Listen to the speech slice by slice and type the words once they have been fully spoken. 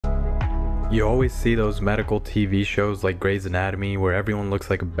You always see those medical TV shows like Grey's Anatomy where everyone looks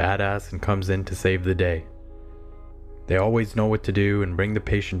like a badass and comes in to save the day. They always know what to do and bring the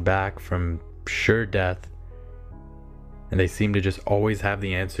patient back from sure death, and they seem to just always have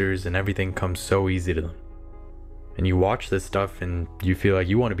the answers and everything comes so easy to them. And you watch this stuff and you feel like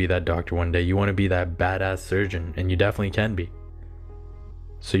you want to be that doctor one day, you want to be that badass surgeon, and you definitely can be.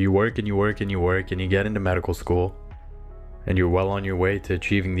 So you work and you work and you work and you get into medical school, and you're well on your way to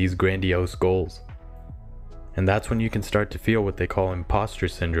achieving these grandiose goals. And that's when you can start to feel what they call imposter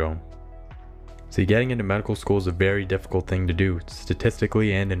syndrome. See, getting into medical school is a very difficult thing to do,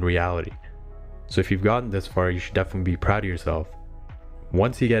 statistically and in reality. So if you've gotten this far, you should definitely be proud of yourself.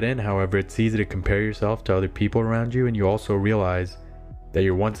 Once you get in, however, it's easy to compare yourself to other people around you, and you also realize that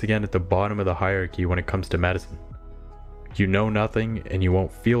you're once again at the bottom of the hierarchy when it comes to medicine. You know nothing, and you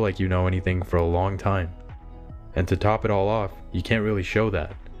won't feel like you know anything for a long time. And to top it all off, you can't really show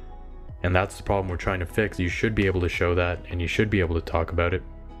that. And that's the problem we're trying to fix. You should be able to show that, and you should be able to talk about it.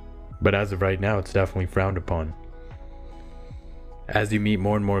 But as of right now, it's definitely frowned upon. As you meet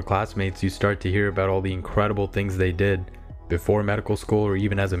more and more classmates, you start to hear about all the incredible things they did before medical school or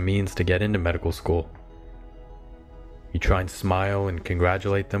even as a means to get into medical school. You try and smile and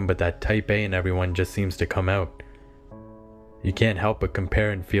congratulate them, but that type A in everyone just seems to come out. You can't help but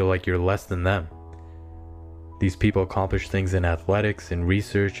compare and feel like you're less than them. These people accomplish things in athletics, in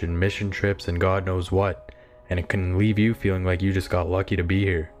research, in mission trips, and God knows what, and it can leave you feeling like you just got lucky to be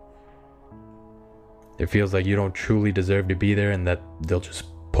here. It feels like you don't truly deserve to be there and that they'll just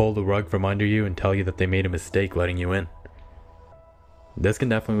pull the rug from under you and tell you that they made a mistake letting you in. This can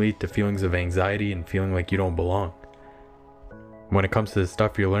definitely lead to feelings of anxiety and feeling like you don't belong. When it comes to the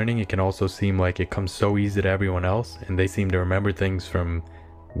stuff you're learning, it can also seem like it comes so easy to everyone else, and they seem to remember things from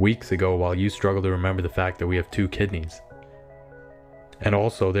weeks ago while you struggle to remember the fact that we have 2 kidneys. And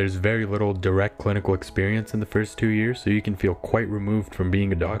also, there's very little direct clinical experience in the first 2 years, so you can feel quite removed from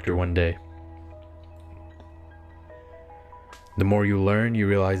being a doctor one day. The more you learn, you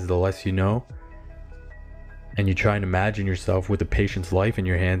realize the less you know, and you try and imagine yourself with a patient's life in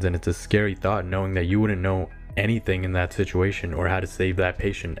your hands, and it's a scary thought knowing that you wouldn't know anything in that situation or how to save that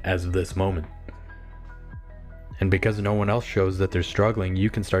patient as of this moment. And because no one else shows that they're struggling, you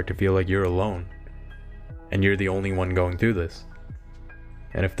can start to feel like you're alone, and you're the only one going through this.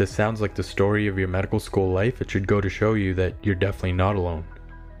 And if this sounds like the story of your medical school life, it should go to show you that you're definitely not alone.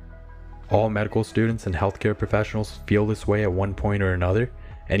 All medical students and healthcare professionals feel this way at one point or another,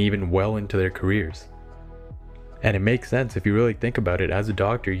 and even well into their careers. And it makes sense if you really think about it. As a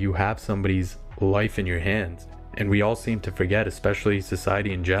doctor, you have somebody's life in your hands, and we all seem to forget, especially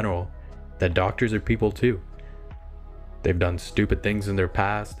society in general, that doctors are people too. They've done stupid things in their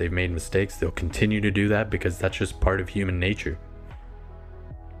past, they've made mistakes, they'll continue to do that because that's just part of human nature.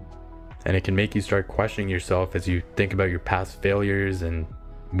 And it can make you start questioning yourself as you think about your past failures and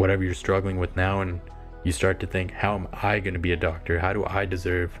whatever you're struggling with now, and you start to think, how am I going to be a doctor? How do I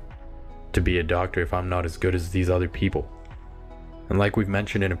deserve to be a doctor if I'm not as good as these other people? And like we've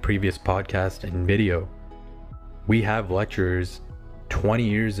mentioned in a previous podcast and video, we have lecturers 20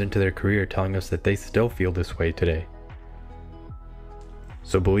 years into their career telling us that they still feel this way today.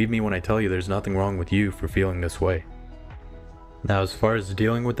 So believe me when I tell you there's nothing wrong with you for feeling this way. Now, as far as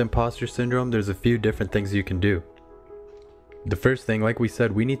dealing with imposter syndrome, there's a few different things you can do. The first thing, like we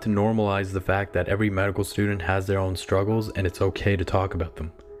said, we need to normalize the fact that every medical student has their own struggles and it's okay to talk about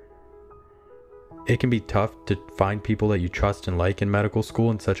them. It can be tough to find people that you trust and like in medical school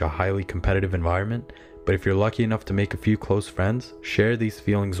in such a highly competitive environment, but if you're lucky enough to make a few close friends, share these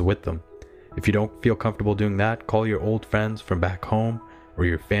feelings with them. If you don't feel comfortable doing that, call your old friends from back home or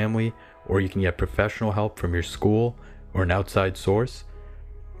your family, or you can get professional help from your school or an outside source.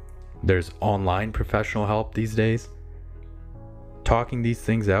 There's online professional help these days. Talking these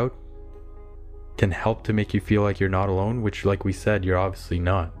things out can help to make you feel like you're not alone, which, like we said, you're obviously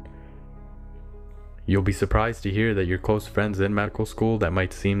not. You'll be surprised to hear that your close friends in medical school that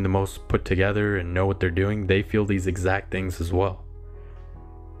might seem the most put together and know what they're doing, they feel these exact things as well.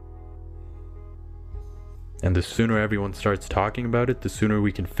 And the sooner everyone starts talking about it, the sooner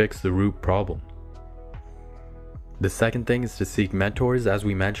we can fix the root problem. The second thing is to seek mentors. As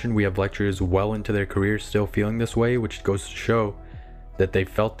we mentioned, we have lecturers well into their careers still feeling this way, which goes to show that they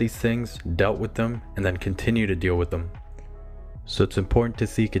felt these things, dealt with them, and then continue to deal with them. So it's important to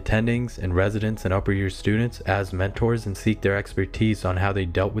seek attendings and residents and upper year students as mentors and seek their expertise on how they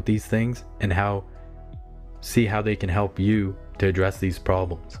dealt with these things and see how they can help you to address these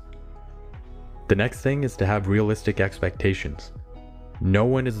problems. The next thing is to have realistic expectations. No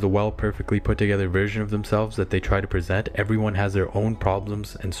one is the perfectly put together version of themselves that they try to present. Everyone has their own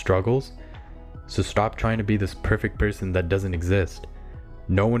problems and struggles, So stop trying to be this perfect person that doesn't exist.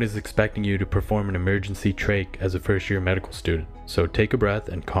 No one is expecting you to perform an emergency trach as a first-year medical student, so take a breath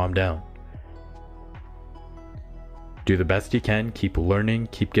and calm down. Do the best you can, keep learning,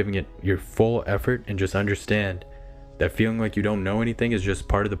 keep giving it your full effort, and just understand that feeling like you don't know anything is just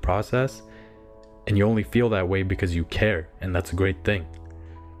part of the process, and you only feel that way because you care, and that's a great thing.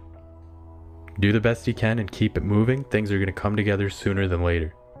 Do the best you can and keep it moving. Things are going to come together sooner than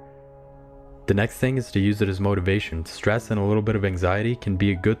later. The next thing is to use it as motivation. Stress and a little bit of anxiety can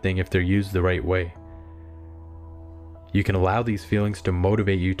be a good thing if they're used the right way. You can allow these feelings to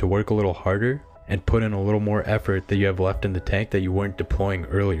motivate you to work a little harder and put in a little more effort that you have left in the tank that you weren't deploying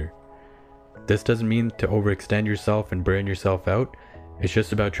earlier. This doesn't mean to overextend yourself and burn yourself out. It's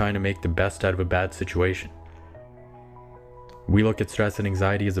just about trying to make the best out of a bad situation. We look at stress and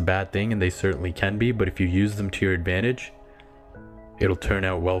anxiety as a bad thing, and they certainly can be, but if you use them to your advantage, it'll turn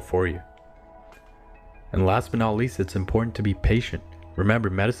out well for you. And last but not least, it's important to be patient. Remember,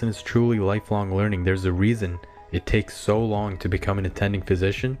 medicine is truly lifelong learning. There's a reason it takes so long to become an attending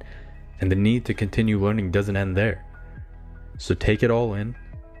physician, and the need to continue learning doesn't end there. So take it all in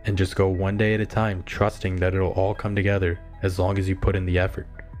and just go one day at a time, trusting that it'll all come together as long as you put in the effort.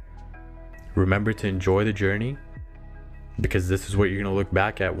 Remember to enjoy the journey, because this is what you're going to look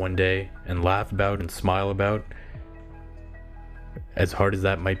back at one day and laugh about and smile about, as hard as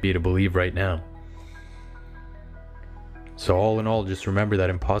that might be to believe right now. So all in all, just remember that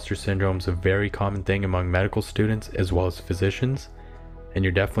imposter syndrome is a very common thing among medical students as well as physicians, and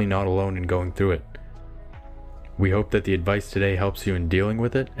you're definitely not alone in going through it. We hope that the advice today helps you in dealing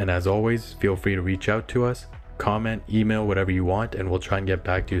with it, and as always, feel free to reach out to us, comment, email, whatever you want, and we'll try and get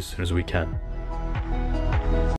back to you as soon as we can.